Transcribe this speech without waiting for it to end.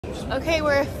Okay,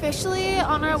 we're officially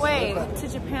on our way to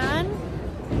Japan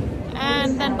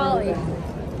and then Bali.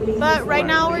 But right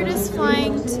now we're just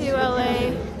flying to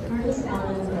LA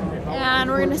and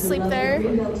we're gonna sleep there.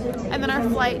 And then our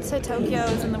flight to Tokyo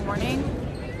is in the morning.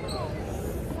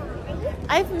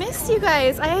 I've missed you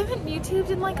guys. I haven't YouTubed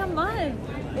in like a month,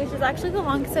 which is actually the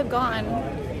longest I've gone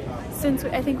since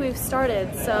I think we've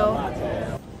started, so.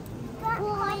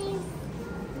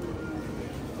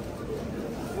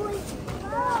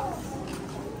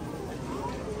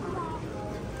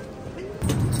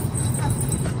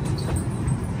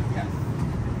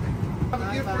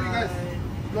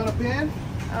 You want a pen?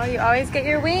 Oh, you always get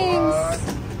your wings.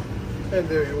 And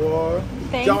there you are.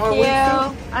 Thank you.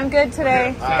 I'm good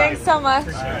today. Thanks so much.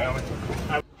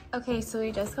 Okay, so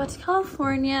we just got to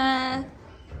California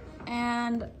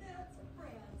and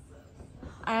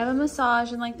I have a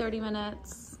massage in like 30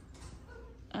 minutes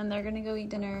and they're gonna go eat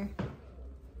dinner.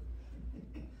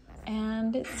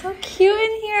 And it's so cute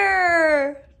in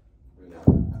here.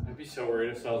 I'd be so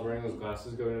worried if I was wearing those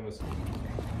glasses going to massage.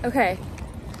 Okay,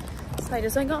 so I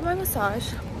just went and got my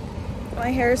massage. My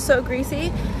hair is so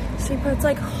greasy. She puts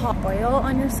like hot oil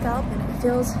on your scalp and it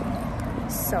feels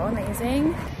so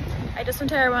amazing. I just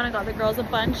went to everyone and got the girls a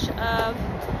bunch of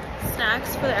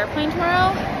snacks for the airplane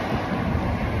tomorrow.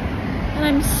 And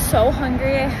I'm so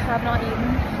hungry. I have not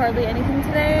eaten hardly anything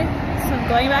today. So I'm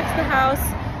going back to the house.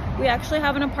 We actually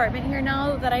have an apartment here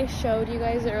now that I showed you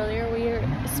guys earlier. We're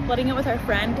splitting it with our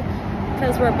friend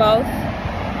because we're both.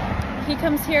 He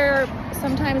comes here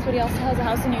sometimes, but he also has a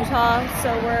house in Utah,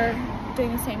 so we're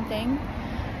doing the same thing.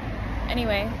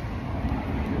 Anyway,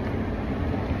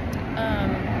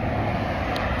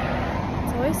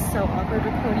 it's always so awkward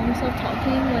recording yourself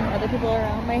talking when other people are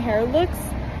around. My hair looks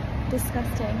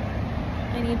disgusting.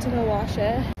 I need to go wash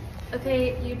it.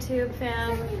 Okay, YouTube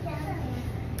fam,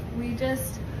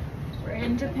 we're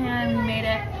in Japan, we made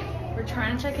it. We're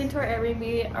trying to check into our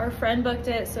Airbnb. Our friend booked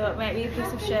it, so it might be a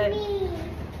piece of shit.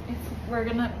 We're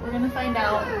gonna find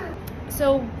out.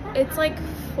 So it's like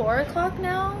 4 o'clock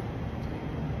now,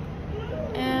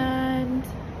 and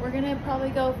we're gonna probably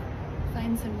go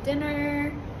find some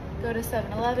dinner, go to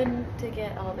 7-Eleven to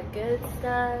get all the good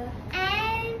stuff.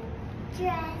 And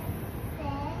dresses.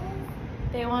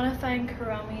 They want to find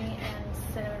Kuromi and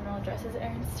cinnamon roll dresses.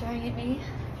 Erin's staring at me.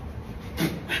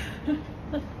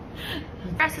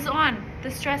 Dress is on.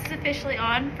 This dress is officially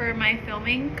on for my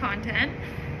filming content.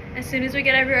 As soon as we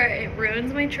get everywhere, it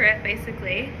ruins my trip,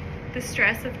 basically. The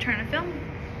stress of trying to film.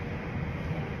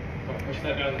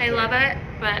 I love it,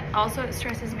 but also it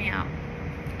stresses me out.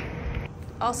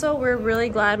 Also, we're really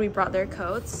glad we brought their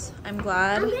coats. I'm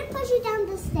glad. I'm gonna push you down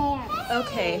the stairs.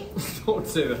 Okay. Don't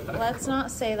say that. Let's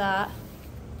not say that.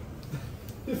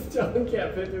 John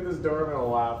can't fit through this door, I'm gonna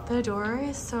laugh. The door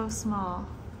is so small.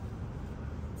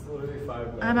 It's literally 5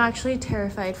 minutes. I'm actually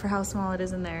terrified for how small it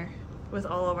is in there with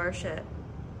all of our shit.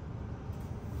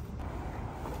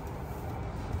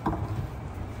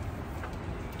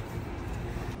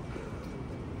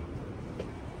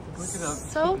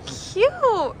 So cute.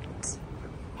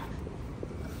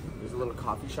 There's a little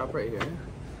coffee shop right here.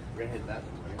 We're gonna hit that.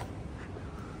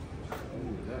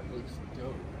 Ooh, that looks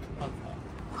dope.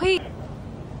 Wait.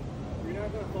 You're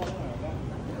not gonna fall down.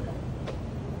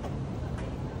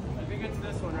 I think it's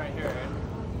this one right here, right?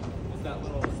 It's that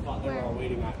little spot that we're all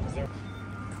waiting at.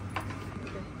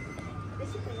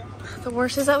 The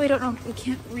worst is that we don't know. We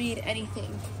can't read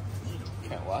anything.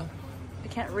 Can't what? I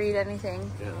can't read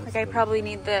anything. Yeah, like I probably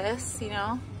need this, you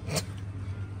know?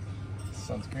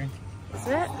 Sunscreen? Is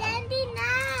it? Standing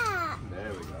up.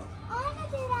 There we go. I wanna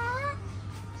do that.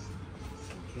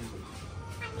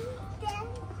 I need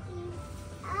standing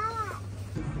up.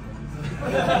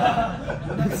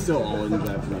 It's still all in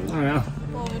that plane. Oh yeah.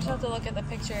 Well, we just have to look at the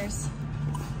pictures.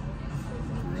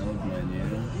 Road menu.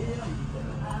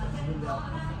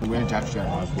 The weird texture,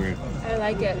 that's weird. I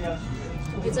like it.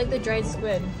 It's like the dried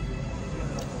squid.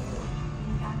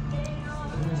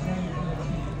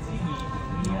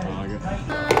 I like it.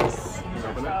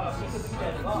 Open it.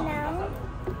 No.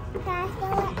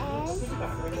 Pastel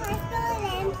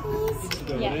and please.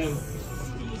 Yes.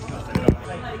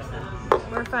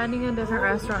 We're finding a different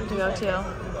restaurant to go to.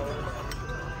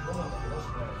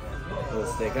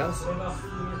 Little steakhouse.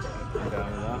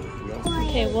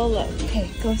 Okay, we'll look. Okay,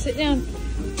 go sit down.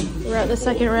 We're at the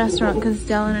second restaurant because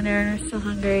Dylan and Erin are so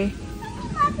hungry.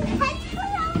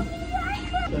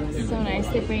 So nice.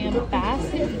 They bring a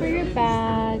basket for your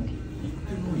bag.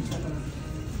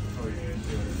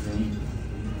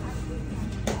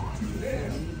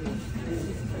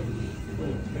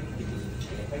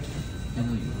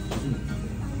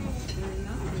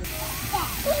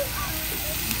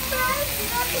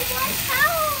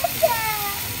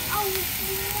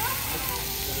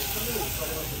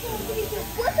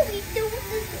 What do we do with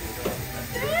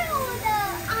this?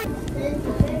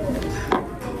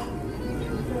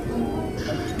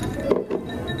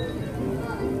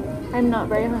 I'm not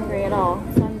very hungry at all,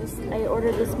 so I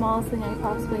ordered the smallest thing I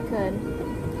possibly could.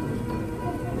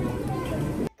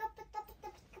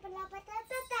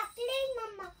 Please,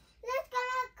 Mama. Let's go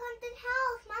to Content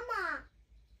House, Mama.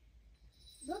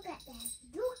 Look at that.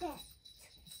 Look at.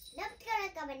 Let's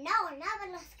go to no. Now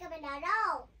let's go to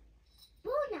no.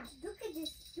 Buna, look at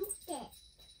this. Look at.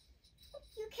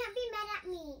 You can't be mad at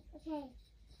me. Okay.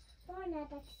 Buna,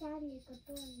 that's Daddy.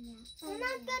 Buna.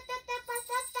 Let's go to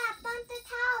Content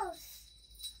House.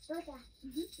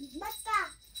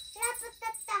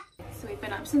 So we've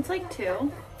been up since like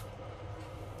 2.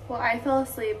 Well, I fell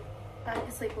asleep. I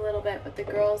could sleep a little bit, but the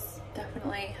girls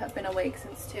definitely have been awake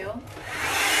since 2. And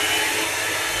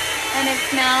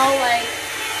it's now like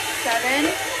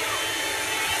 7.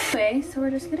 Okay, so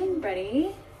we're just getting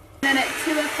ready. And then at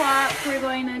 2 o'clock, we're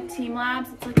going to Team Labs.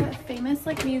 It's like a famous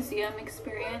like museum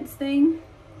experience thing.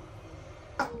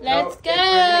 Let's go. If we're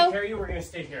gonna carry you, we're gonna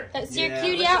stay here. That's your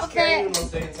cutie outfit.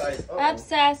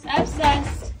 Obsessed,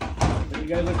 obsessed. You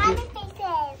guys look cute.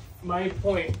 My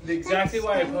point, exactly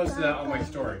why I posted that on my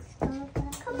story.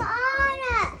 Come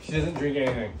on. She doesn't drink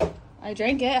anything. I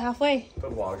drank it halfway.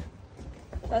 But vlog.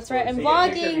 That's right, I'm So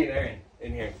get a picture of me vlogging. and Erin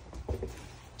in here.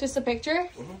 Just a picture?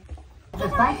 The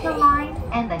Cycle Line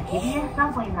and the Gideon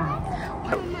Subway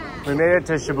Line. We made it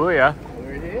to Shibuya.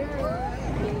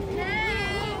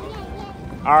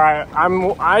 All right,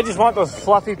 I just want those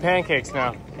fluffy pancakes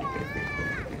now.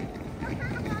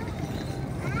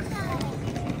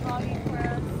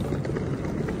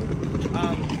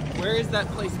 Where is that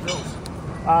place built?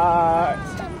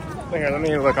 Here, let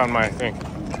me look on my thing.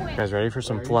 You guys ready for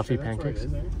some fluffy pancakes?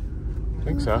 I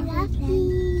think so.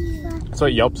 That's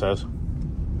what Yelp says.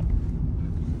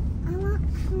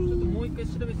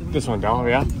 This one down,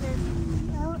 yeah?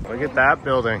 Look at that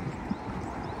building.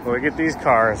 Look at these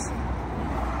cars.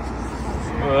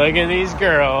 Look at these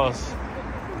girls.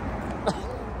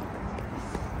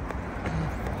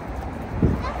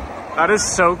 That is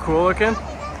so cool looking.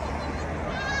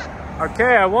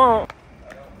 Okay, I won't.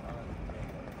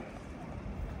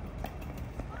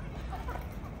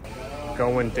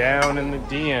 Going down in the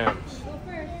DMs.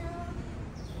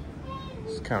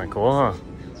 It's kind of cool, huh?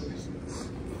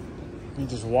 You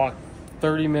just walk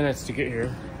 30 minutes to get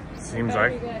here. Seems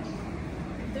like.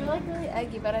 They're like really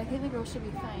eggy, but I think the girls should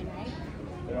be fine, right?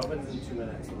 It opens in 2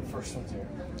 minutes. The first one's here.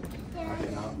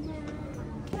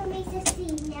 For me to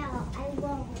see now, I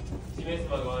won't.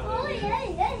 Oh,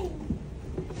 yeah.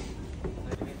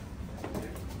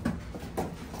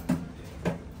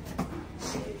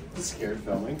 Scared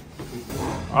filming.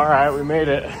 All right, we made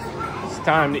it. It's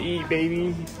time to eat,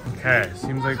 baby. Okay,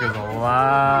 seems like there's a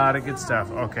lot of good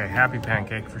stuff. Okay, happy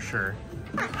pancake for sure.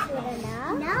 No,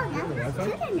 that's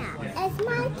good enough. It's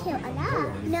my cute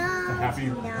enough. No. Happy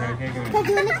pancake and So do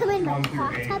you want to come in my 1 through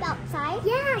hot 8. tub outside?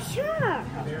 Yeah, sure.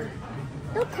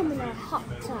 Don't come in our hot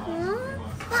tub. You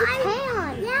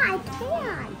can. Yeah, I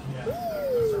can.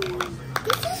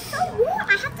 This is so warm.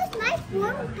 I have this nice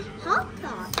warm hot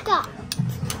tub. Stop.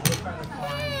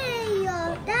 Hey,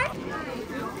 that's Daddy.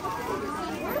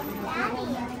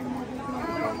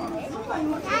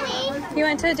 He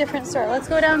went to a different store. Let's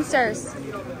go downstairs.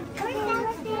 We're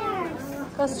downstairs.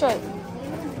 Go straight.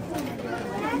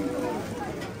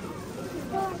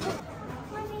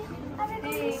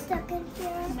 Stuck in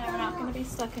here. No, we're not going to be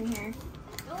stuck in here.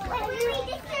 Wait, is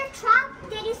this your truck?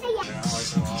 Did you say yes? Yeah, I like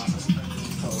it a lot.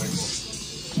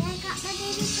 Yeah, I got my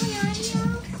baby Ponyo.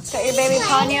 Got your baby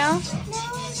Ponyo?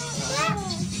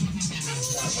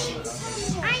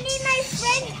 I need my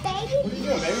friend's baby. What are you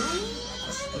doing, baby?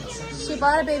 She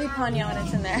bought a baby Ponyo and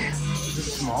it's in there. Is it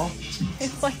small?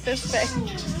 It's like this big.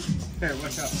 Here,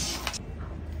 watch out.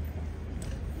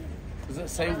 Does it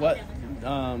say what?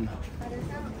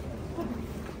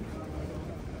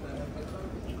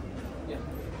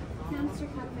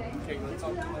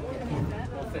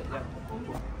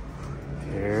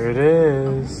 Here it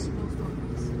is.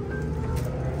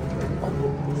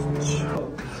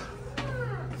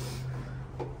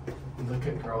 Look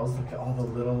at girls, look at all the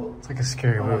little It's like a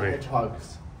scary movie.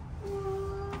 hedgehogs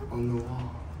on the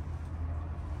wall.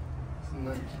 Isn't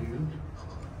that cute?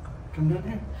 Come down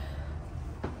here.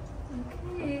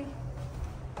 Okay. Here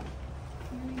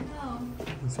we go.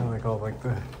 It sounds like all like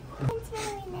the.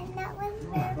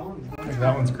 No, Like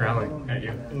that one's growling at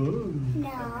you.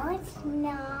 it's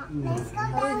not. Let's go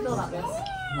downstairs.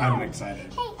 I'm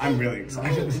excited. I'm really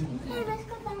excited. Hey, let's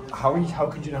go downstairs. How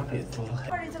could you not be a little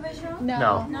head? No.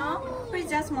 No. No, please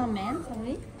just moment,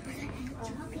 sorry.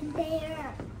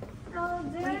 There. Oh,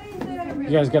 there. You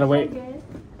guys gotta wait.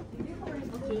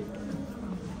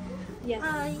 Yes.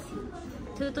 Hi.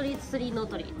 2 treats, 3 no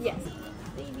treats. Yes.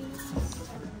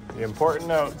 The important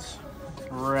notes.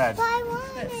 Red. I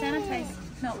want But it. sanitize.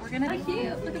 No, we're gonna be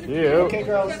cute. Look at the You. Okay,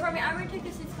 girls. For me, I will take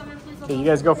the seats. Come and please. Okay, you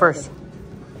guys go first.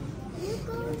 You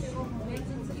go.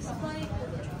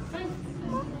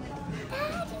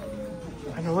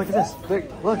 I know, look at this.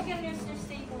 Look.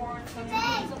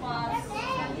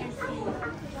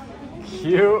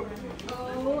 Cute.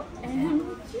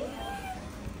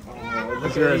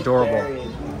 Look, You're adorable.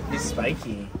 He's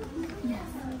spiky.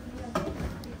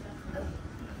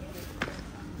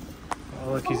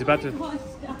 Oh, look, he's about to.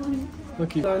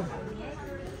 Look, he's.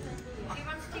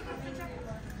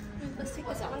 Let's take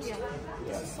this out. Yeah.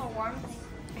 This is so warm.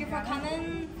 Okay, for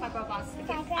common fiber bus.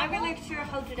 Okay, I will lecture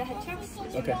how to do the head trips.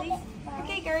 Okay. Please.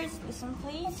 Okay, girls, listen,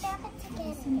 please.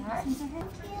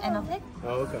 And a pick.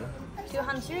 Oh, okay. 2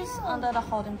 hunters under the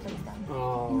holding place then.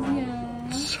 Oh,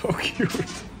 so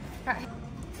cute.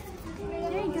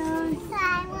 There you go.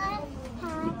 I want.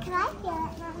 Can I get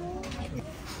it, Mommy?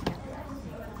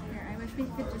 Here, I wish we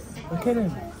could just. Look at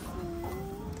him.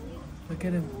 Look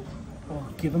at him. Oh,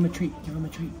 give him a treat. Give him a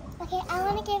treat. Okay, I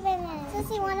want to give him a. Does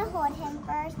he want to hold him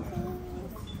first, please?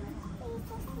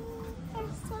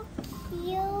 You're so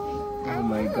cute. Oh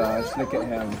my gosh, look at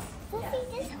him. Sissy,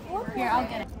 just hold him. Here, I'll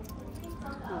get it.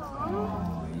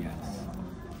 Oh, yes.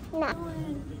 No.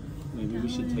 Maybe we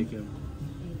should take him.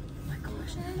 Oh my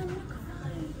gosh, I'm gonna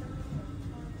cry.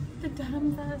 The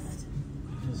denim vest.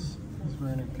 He's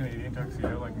wearing a Canadian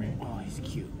tuxedo like me. Oh, he's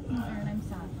cute. I'm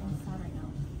sad. I'm sad right now.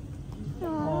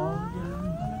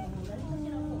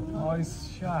 Oh, he's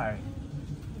shy.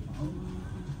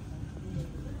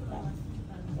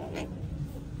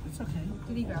 It's okay.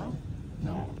 Did he growl?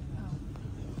 No.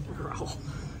 Growl.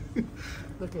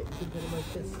 Look at him like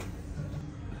this.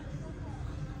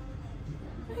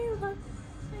 I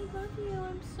love you.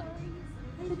 I'm sorry.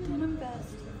 The denim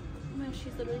vest. Oh,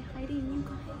 she's literally hiding you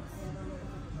guys.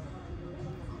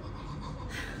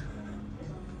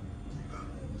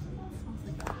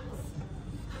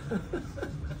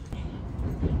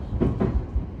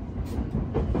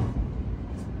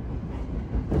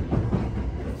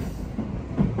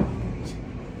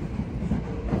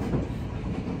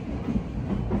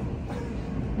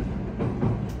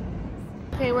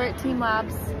 Okay, we're at Team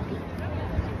Labs.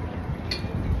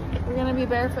 We're gonna be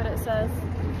barefoot, it says.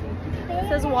 It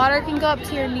says water can go up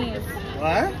to your knees.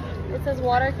 What? It says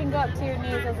water can go up to your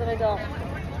knees as an adult.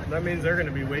 That means they're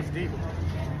gonna be waist deep.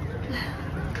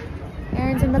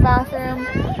 Aaron's in the bathroom.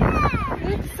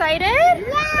 You excited?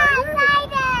 Yeah,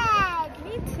 excited.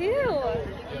 Me too.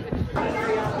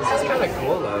 This is kind of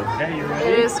cool though. Hey, you ready?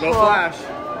 It is No cool. flash.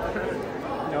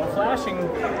 No flashing,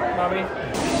 mommy.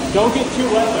 Don't get too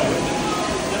wet though.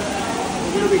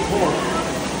 It's gonna be cold.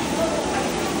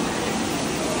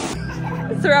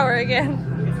 Throw her again.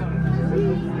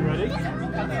 You ready?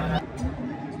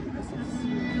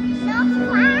 No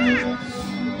flash.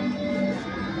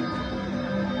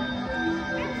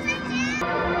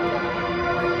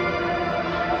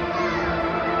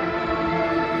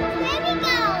 There we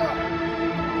go.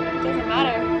 Doesn't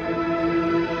matter.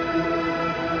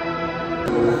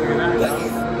 Look at that.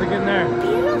 Look in there.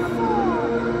 Beautiful.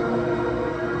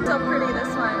 So pretty,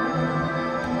 this one.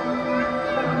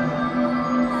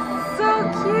 So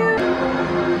cute.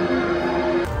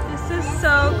 This is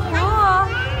so cool.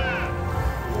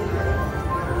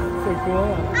 So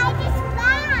cool. I just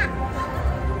laughed.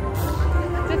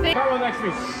 To think. Come on next to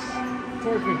me.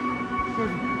 Towards me.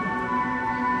 Towards me.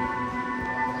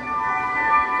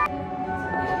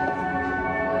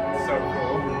 So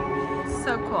cool.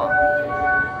 So cool.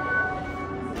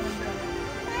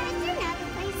 Is there other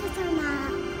places or not?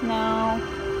 No.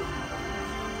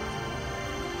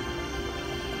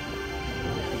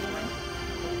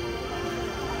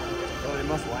 Oh, they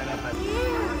must line up.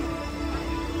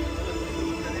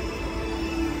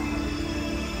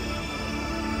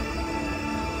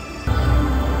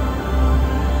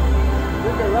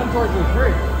 Luca, run towards me.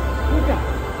 Hurry. Luca.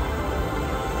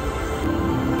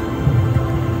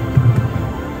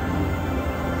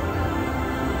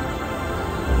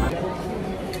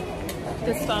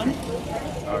 This phone.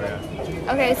 Oh yeah.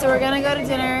 Okay, so we're gonna go to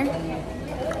dinner.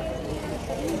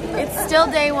 It's still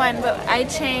day one, but I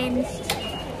changed.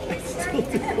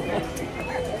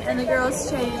 And the girls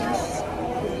changed.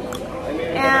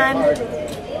 And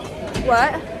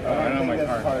what? I don't know my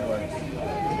card.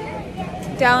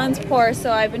 Dallin's poor,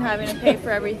 so I've been having to pay for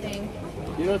everything.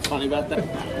 You know what's funny about that?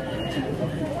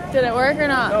 Did it work or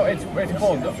not? No, it's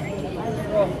cold though.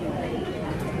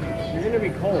 You're gonna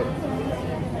be cold.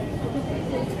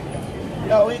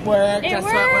 Yo, it worked. It That's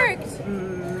worked!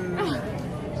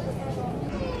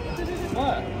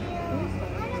 What?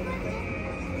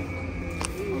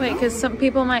 Wait, because some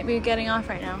people might be getting off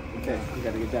right now. Okay, you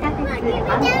gotta get down. Come on,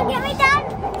 get me down.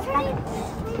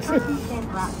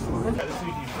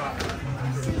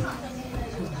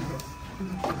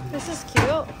 This is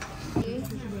cute.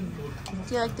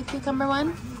 Do you like the cucumber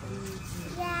one?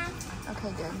 Yeah.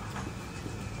 Okay, good.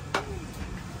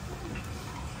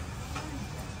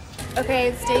 Okay,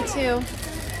 it's day 2,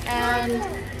 and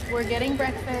we're getting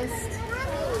breakfast.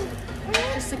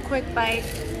 Just a quick bite.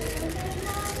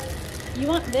 You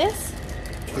want this?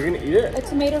 You're gonna eat it? A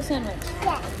tomato sandwich.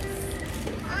 Yes.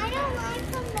 I don't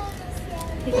like tomato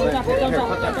sandwich. Hey, don't drop it, don't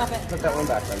drop it, Put don't drop it. Put that one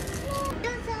back then.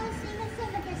 Don't tell us to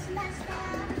sing the smash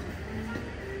down.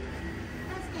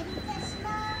 Let's get the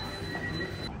smash.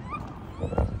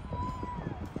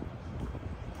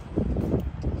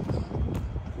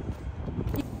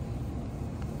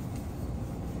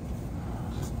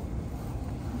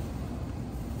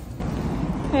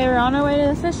 Okay, we're on our way to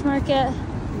the fish market.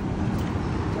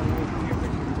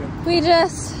 We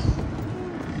just...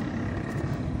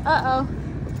 Uh-oh.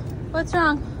 What's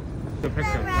wrong? The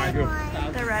picture. I do.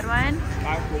 The red one?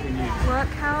 That's what we need. Look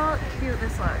how cute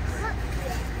this looks.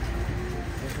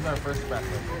 This is our first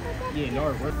breakfast. Yeah,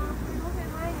 no, we're...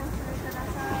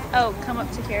 Oh, come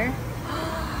up to here.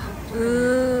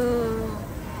 Ooh.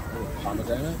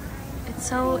 Pomegranate?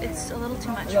 It's a little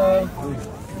too much. Hello.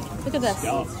 Look at this.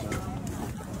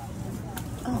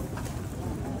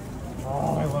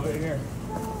 Oh, I love it here.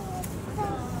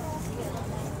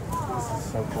 This is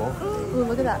so cool. Ooh,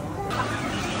 look at that.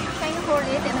 Can you hold it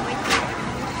and wait?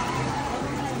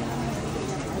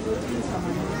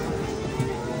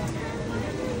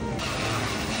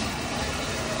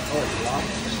 Oh, it's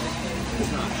locked?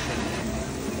 It's not.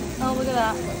 Oh, look at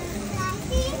that.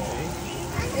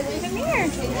 Is it even here?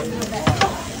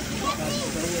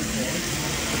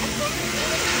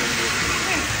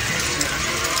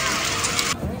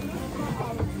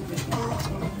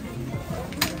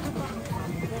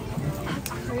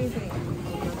 Crazy.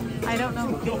 I don't know.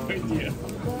 No idea.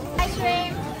 Ice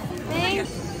cream.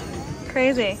 Thanks.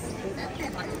 Crazy.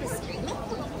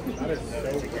 That is so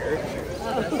weird.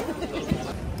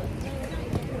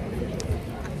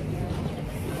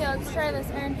 Okay, let's try this,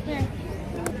 Aaron. Here.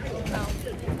 Oh.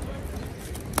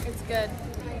 It's good.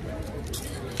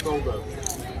 So good.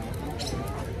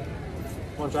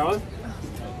 Want that one?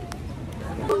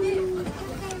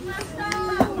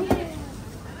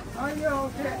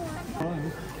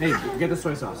 Hey, get the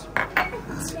soy sauce.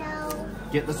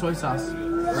 Get the soy sauce,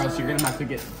 or else you're gonna have to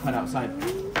get put outside.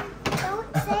 Don't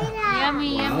say that.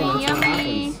 Yummy, Oh, yummy, that's what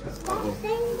yummy. happens. Don't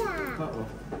say that. Uh-oh.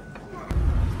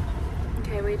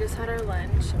 Okay, we just had our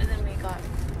lunch, and then we got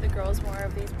the girls more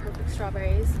of these perfect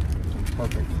strawberries.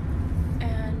 Perfect.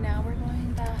 And now we're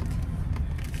going back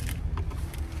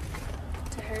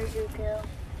to Harajuku.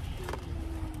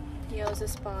 Yo's a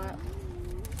spot.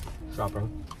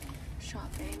 Shopping.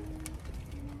 Shopping.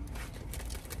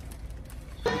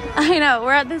 I know,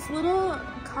 we're at this little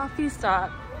coffee stop,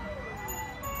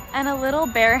 and a little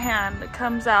bear hand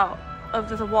comes out of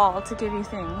the wall to give you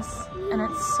things, and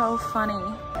it's so funny.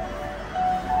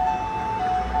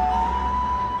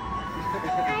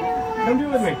 Come do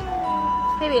it with me.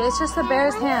 Baby, it's just a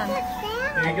bear's hand.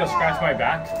 You think you'll scratch my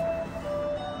back?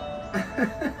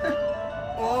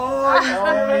 Oh,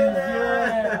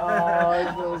 yeah. Oh,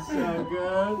 it feels so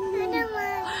good.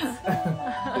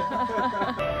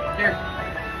 Here.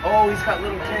 Oh, he's got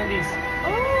little candies.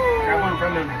 Oh. Grab one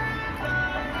from him.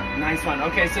 Nice one.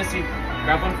 Okay, sissy.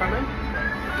 Grab one from him.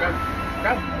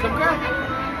 Grab. Come grab.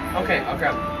 Okay, I'll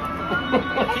grab.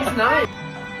 He's nice.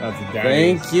 That's a daddy.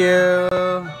 Thank you.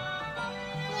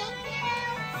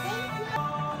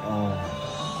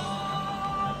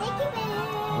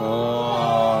 Oh.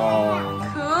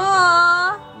 Cool.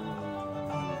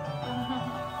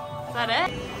 Is that it?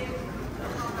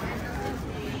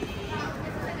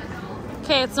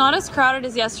 Okay, it's not as crowded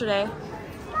as yesterday.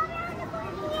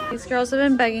 These girls have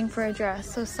been begging for a dress,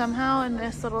 so somehow in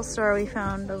this little store we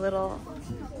found a little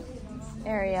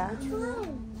area.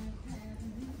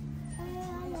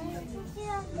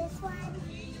 This one.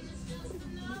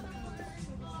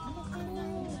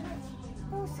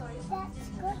 Oh, sorry. That's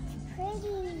good.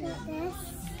 Pretty. This.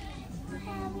 We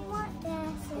want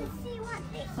this. We want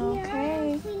the ears.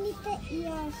 Okay. We need the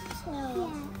ears too.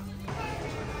 Yeah.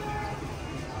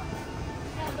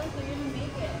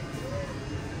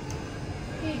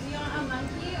 Okay, do you want a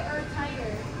monkey or a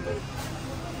tiger?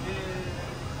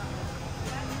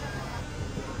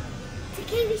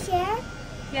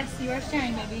 you are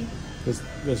sharing, baby.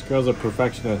 This girl's a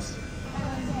perfectionist.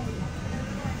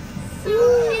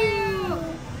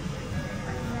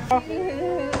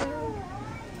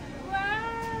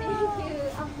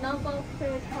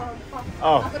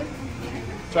 Oh,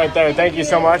 it's right there. Thank you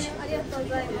so much.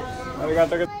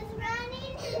 Arigato. was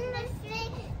running in the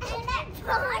street and that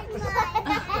torn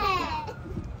my head.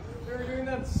 We were doing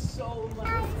that so much.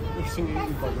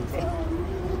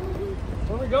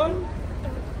 Where are we going?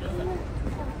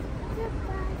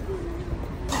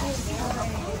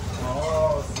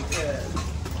 Oh, sick.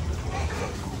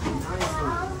 Nice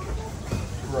one.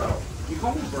 Bro. You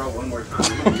call me bro one more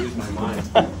time, I'm gonna lose my mind.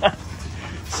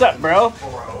 What's up, bro?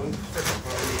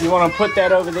 You want to put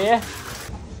that over there?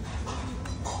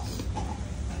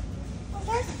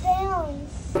 Just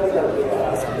bounce.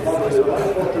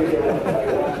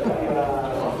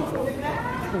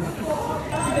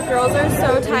 The girls are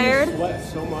so tired, Sweat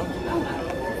so much.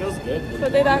 Feels good.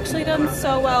 but they've actually done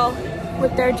so well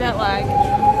with their jet lag.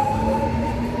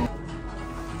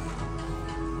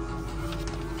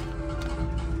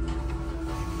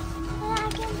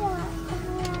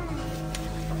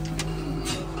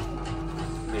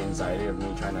 The anxiety of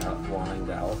me trying to wind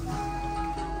out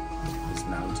is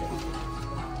mounting.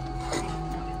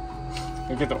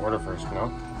 You get the order first,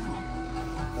 no?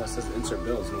 Oh, it says insert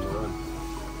bills when we're on.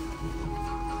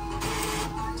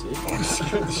 See?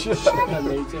 Scared the shit out of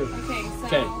me. Yeah, me too. Okay, so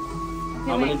Okay,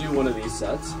 I'm gonna do one of these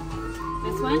sets.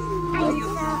 this one. Oh,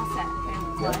 you set.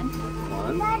 Okay,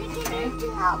 One. Daddy, can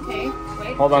you help me? Okay,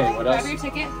 wait. Hold on. What Grab else? your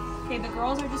ticket. Okay, the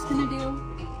girls are just gonna do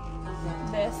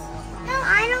this. No,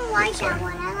 I don't like that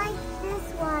one. I like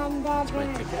this one better.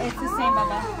 It's the same,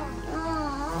 Bubba.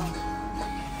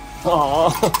 Oh.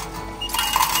 Aww.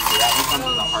 That was one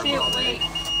of the hard Shoot, ones. wait.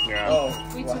 Yeah. Oh,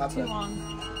 We what took too happened? long.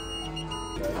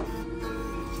 Okay.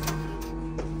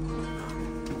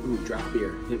 Ooh, draft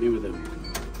beer. Hit me with it.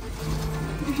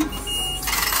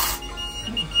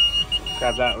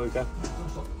 Grab that, Luca.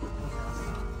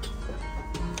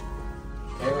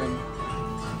 Aaron,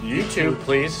 You too,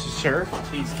 please, sir.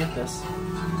 please get this.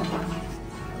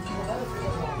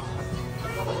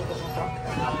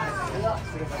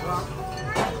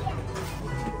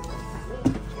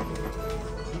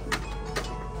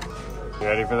 You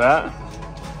ready for that?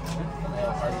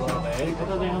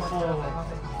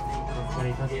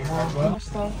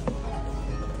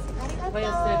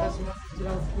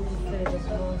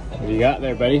 What do you got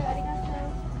there, buddy?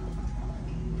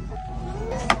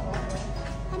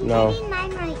 I'm No. getting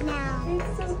mine right now.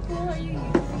 It's so cool. Are you?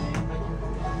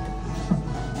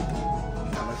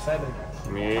 I'm excited.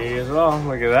 Me as well.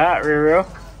 Look at that, Ruru.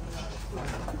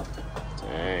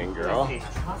 Dang, girl.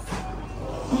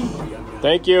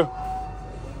 Thank you.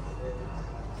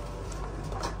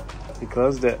 He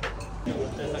closed it.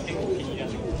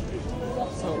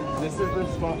 So, this is the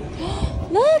spot.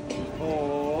 Look!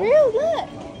 Oh. Real, look!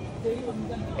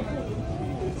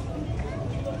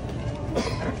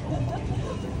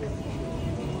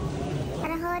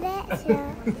 Gotta hold it.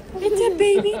 So. It's a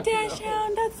baby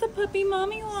dachshund. That's the puppy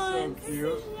mommy wants.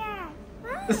 Yeah. Oh,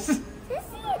 Sissy.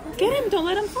 Get him. Don't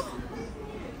let him fall.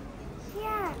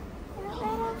 Yeah. Don't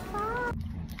let him fall.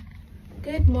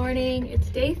 Good morning. It's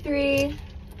day 3.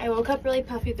 I woke up really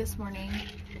puffy this morning.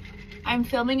 I'm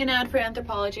filming an ad for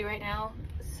Anthropology right now,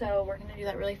 so we're gonna do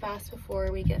that really fast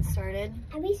before we get started.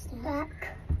 Are we stuck?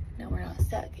 No, we're not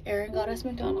stuck. Erin got us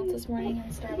McDonald's this morning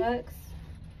and Starbucks.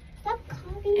 Stop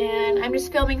calling And me. I'm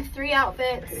just filming 3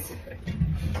 outfits.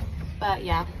 But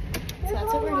yeah, so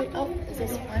that's what we're doing. Oh, is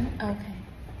this one? Okay.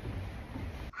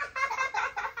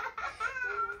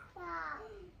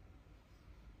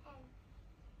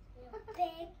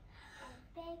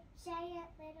 Big, giant,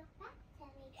 little fat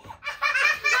tummy.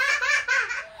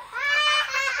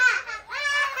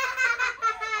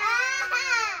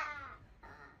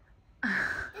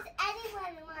 Does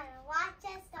anyone want to watch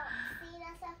us? Don't see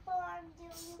us perform, do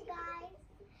you guys?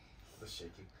 The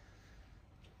shaking.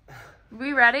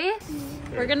 We ready?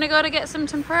 We're gonna go to get some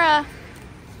tempura.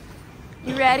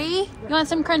 You ready? You want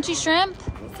some crunchy shrimp?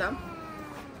 Some?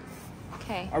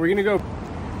 Okay. Are we gonna go?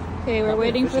 Okay, we're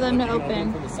waiting for them to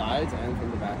open. From the sides and from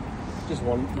the back. Just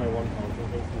my one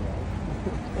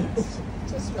conversation.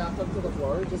 Just strapped up to the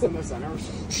floor, just in the center.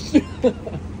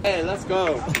 Hey, let's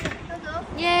go.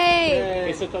 Yay!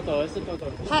 Ese toto.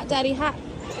 Hot, Daddy, hot.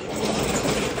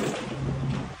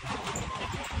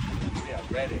 Yeah,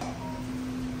 ready.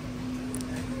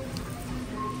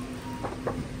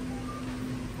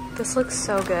 This looks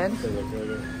so good. They look really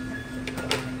good.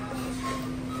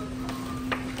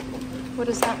 What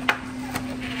is that?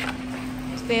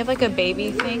 Do they have like a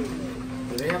baby thing?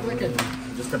 Do they have like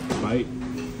just a Bite.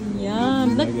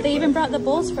 Yum. Look, they even brought the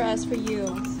bowls for us for you.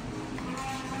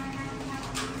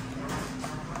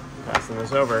 Passing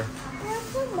this over. There's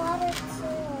some water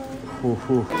too. Ooh,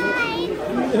 ooh. I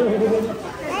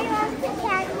love the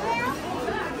cat now.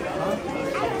 I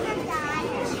love that.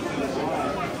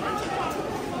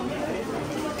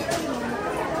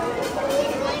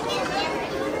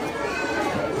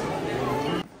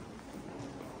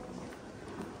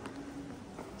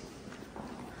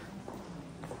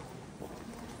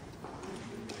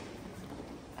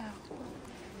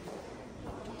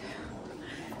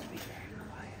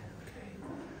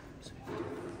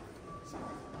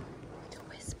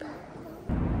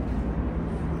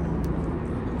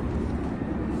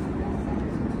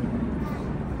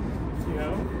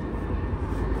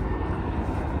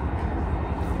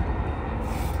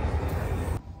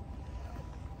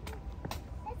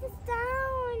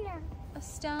 A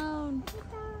stone.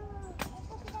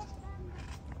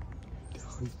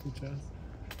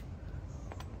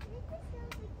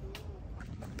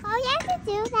 Oh, you have to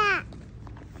do that.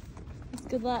 It's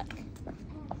good luck.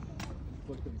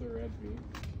 Look at the red bee.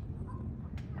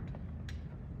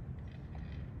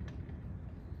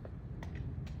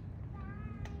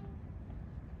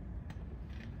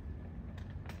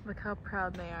 Look how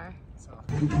proud they are.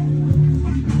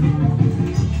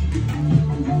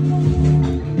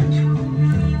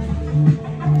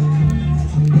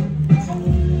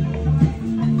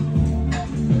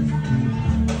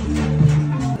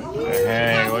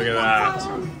 Hey, look at that.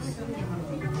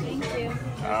 Thank you.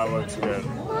 That looks good.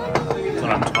 That's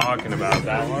what I'm talking about.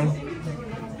 That one?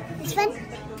 This one?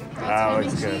 That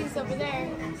looks good. Cheese over there.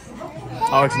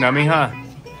 Oh, it's nummy, huh?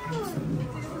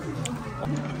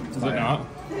 Is it not?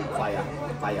 Fire.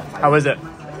 How is it?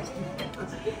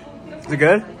 Is it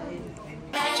good?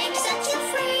 Magic set you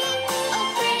free.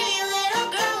 Oh, pretty little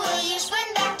girl, will you swim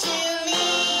back to me?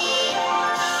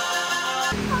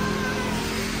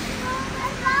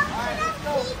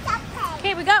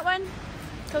 Okay, we got one.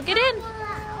 Go get in.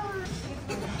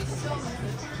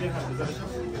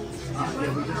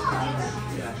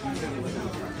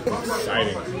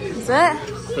 Exciting. Is it?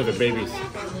 For the babies.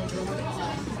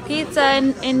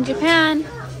 Pizza in Japan.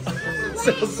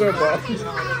 So bummed.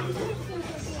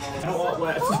 I want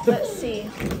wet. Let's see.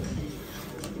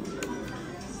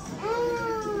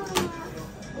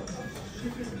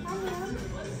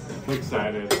 I'm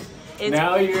excited. It's,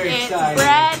 Now you're it's excited.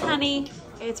 bread, honey.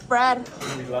 It's bread.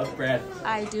 We love bread.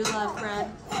 I do love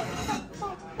bread.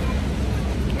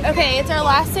 Okay, it's our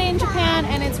last day in Japan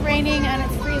and it's raining and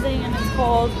it's freezing and it's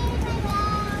cold.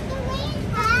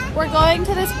 We're going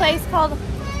to this place called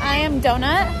I Am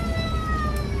Donut.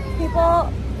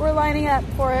 People were lining up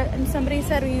for it and somebody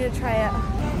said we need to try it.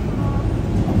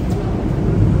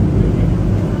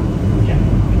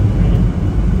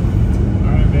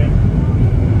 Alright, babe.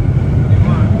 Come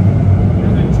on.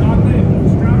 And then chocolate,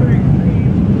 strawberry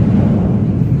cream.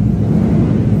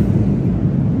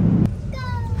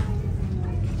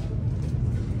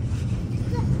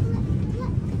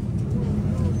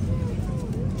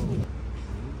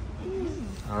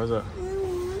 How is it?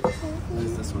 What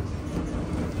is this one?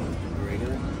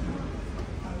 Regular?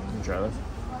 Can you try this?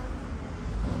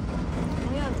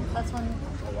 Yeah, that's one.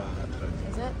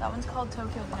 Is it? That one's called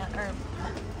Tokyo Nut or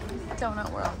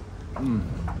Donut World.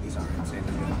 These aren't insane.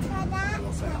 Try that.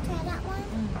 Try that one.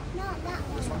 No, that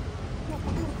one.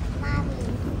 Mommy.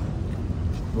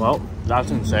 Well,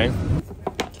 that's insane.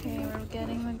 Okay, we're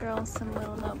getting the girls some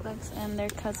little notebooks and their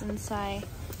cousin Sai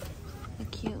a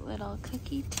cute little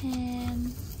cookie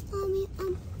tin. Mommy,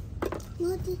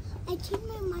 no, I changed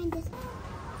my mind. This.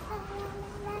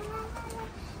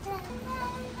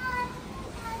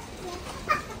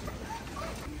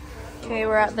 Okay,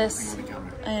 we're at this.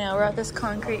 I know we're at this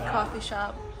concrete coffee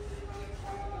shop.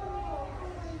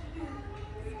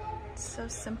 It's so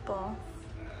simple.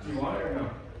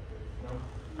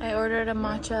 I ordered a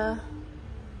matcha.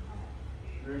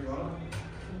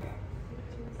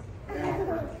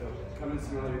 Come and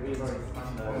smell your beans.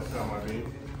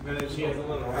 And then she has a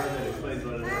little word that explains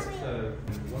what it is.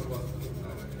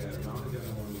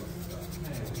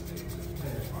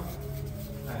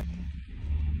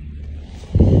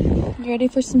 You ready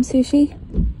for some sushi?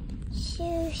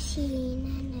 Sushi,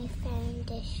 and I found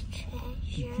this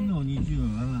treasure. 1の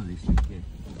27でしたっけ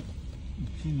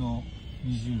 ?1の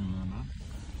27?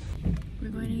 We're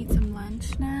going to eat some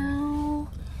lunch now.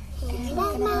 And we're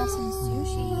gonna have some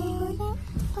sushi.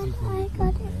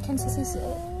 Can sushi?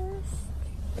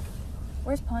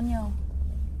 Where's Ponyo?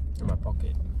 In my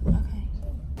pocket. Okay.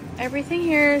 Everything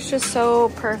here is just so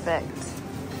perfect.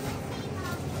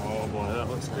 Oh boy, that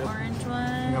looks good. Orange Look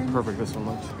how one. perfect this one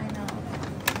looks. I know.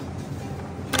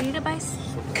 We need to buy,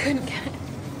 couldn't get it.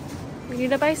 We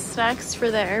need to buy snacks for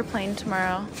the airplane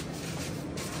tomorrow.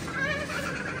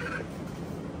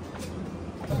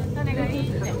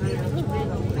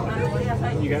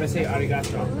 You gotta say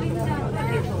arigato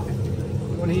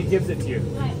when he gives it to you.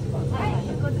 Say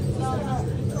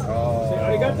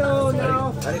arigato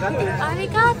now.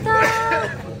 Arigato!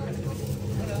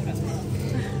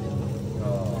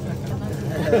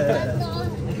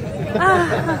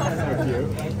 So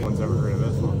cute. No one's ever heard of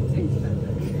this one.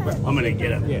 I'm gonna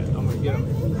get him. Yeah, I'm gonna get him.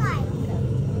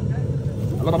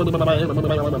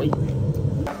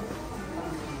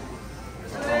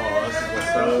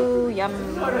 Oh, yum.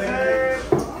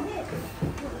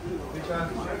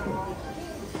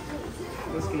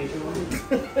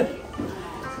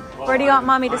 Where do you want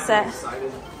mommy to sit? Daddy,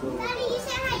 you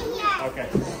sit right here. Okay.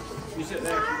 You sit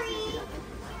there. Sorry.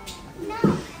 No.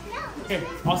 Okay,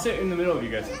 I'll sit in the middle of you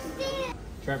guys. Just sit.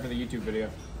 Try it for the YouTube video.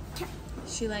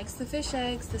 She likes the fish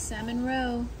eggs, the salmon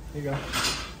roe. Here you go.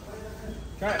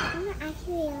 Try it. I don't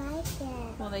actually like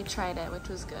it. Well, they tried it, which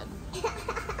was good.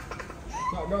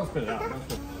 No, don't spit it out. Don't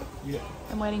spit it. Eat it.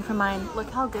 I'm waiting for mine.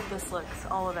 Look how good this looks,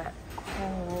 all of it.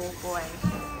 Oh boy.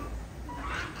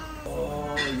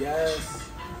 Oh, yes.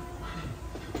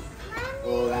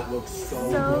 Oh, that looks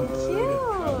so So good. cute.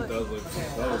 That does look so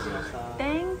good.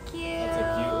 Thank you. That's a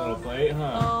cute little plate,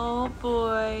 huh? Oh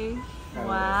boy.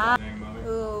 Wow. Dang, mommy.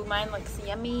 Ooh, mine looks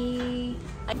yummy.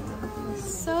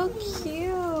 So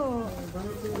cute.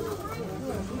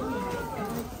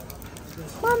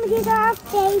 Mom, these are our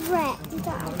favorite. These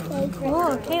are our favorite.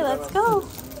 Oh, okay, let's go.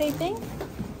 Same thing.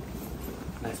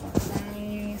 Nice one.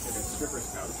 Nice. Stripper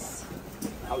Scout.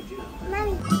 How'd you?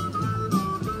 Mommy.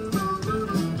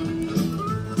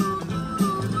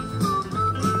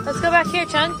 Let's go back here,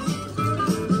 Chung.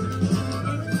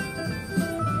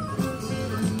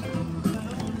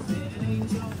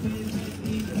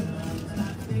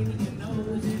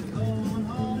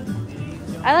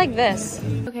 I like this.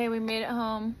 Okay, we made it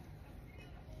home.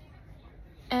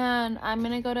 And I'm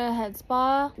gonna go to a head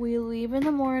spa. We leave in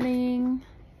the morning.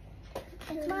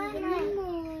 It's my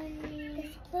morning.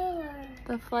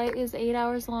 The flight is 8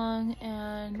 hours long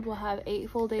and we'll have 8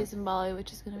 full days in Bali,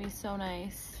 which is gonna be so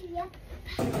nice. Yep.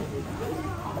 I'm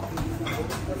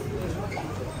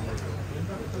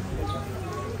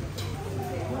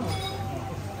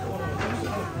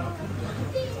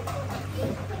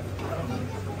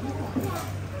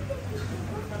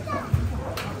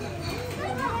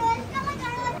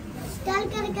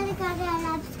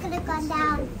just gonna go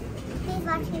down. Please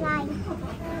watch me line.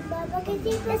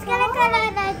 It's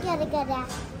gonna go down.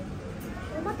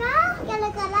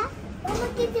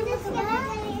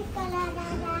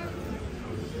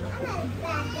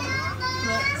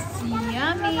 Looks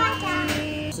yummy.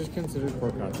 This is considered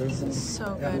pork tacos. So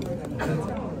good.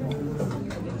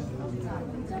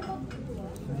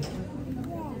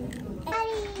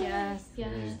 Yes,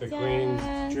 yes. Here's the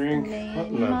queen's drink. What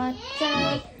the?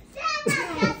 Matcha.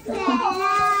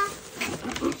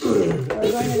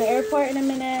 We're going to the airport in a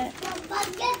minute.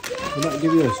 Did not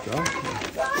give you a straw?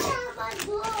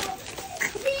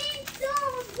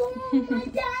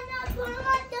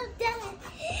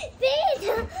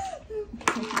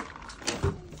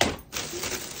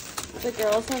 The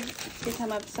girls have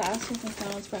become obsessed with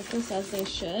McDonald's breakfast, as they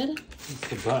should. It's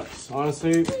the best.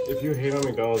 Honestly, if you hate on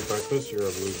McDonald's breakfast, you're a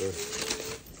loser.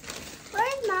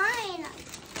 Where's mine?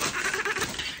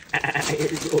 Here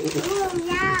you go. Oh,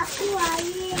 yeah. Who are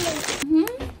you?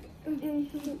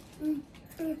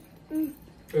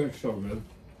 It's so good.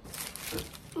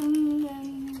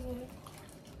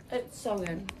 It's so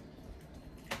good.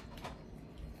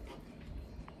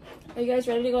 Are you guys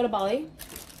ready to go to Bali?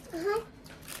 Uh-huh.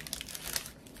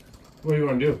 What do you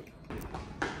want to do?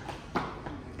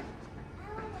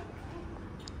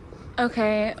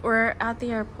 Okay, we're at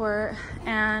the airport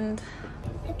and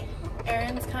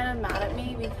Aaron's kind of mad at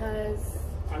me because...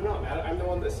 I'm not mad. I'm the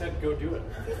one that said go do it.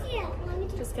 Yeah, let me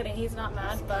Just kidding, he's not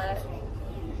mad, but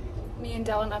me and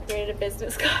Dylan upgraded a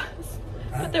business class.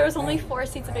 But there was only 4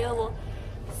 seats available,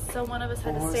 so one of us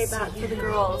had to stay back for the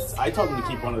girls. I told them to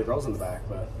keep one of the girls in the back,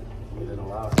 but we didn't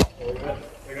allow it.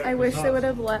 I wish they would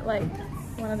have let like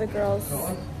one of the girls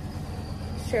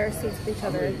share seats with each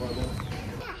other.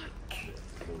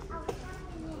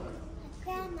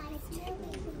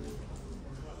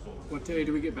 What day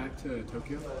do we get back to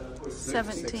Tokyo?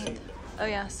 17th. Oh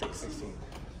yeah, 16th.